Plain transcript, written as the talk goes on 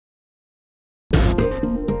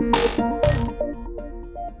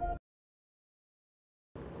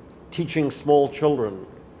teaching small children,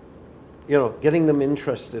 you know, getting them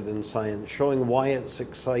interested in science, showing why it's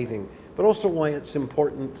exciting, but also why it's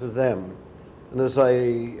important to them. And as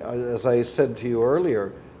I said to you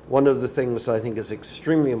earlier, one of the things I think is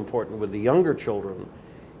extremely important with the younger children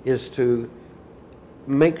is to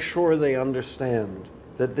make sure they understand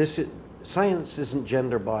that science isn't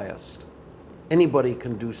gender biased. Anybody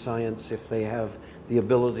can do science if they have the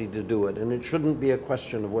ability to do it, and it shouldn't be a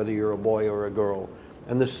question of whether you're a boy or a girl.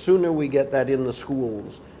 And the sooner we get that in the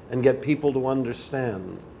schools and get people to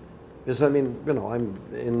understand, because I mean, you know, I'm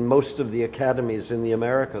in most of the academies in the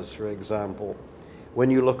Americas, for example, when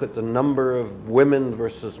you look at the number of women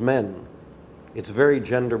versus men, it's very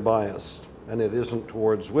gender biased, and it isn't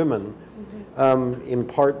towards women, in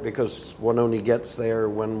part because one only gets there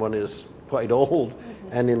when one is quite old,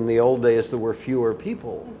 and in the old days there were fewer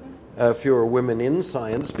people, fewer women in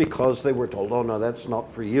science, because they were told, oh no, that's not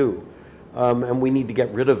for you. And we need to get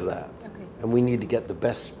rid of that. And we need to get the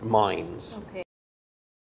best minds.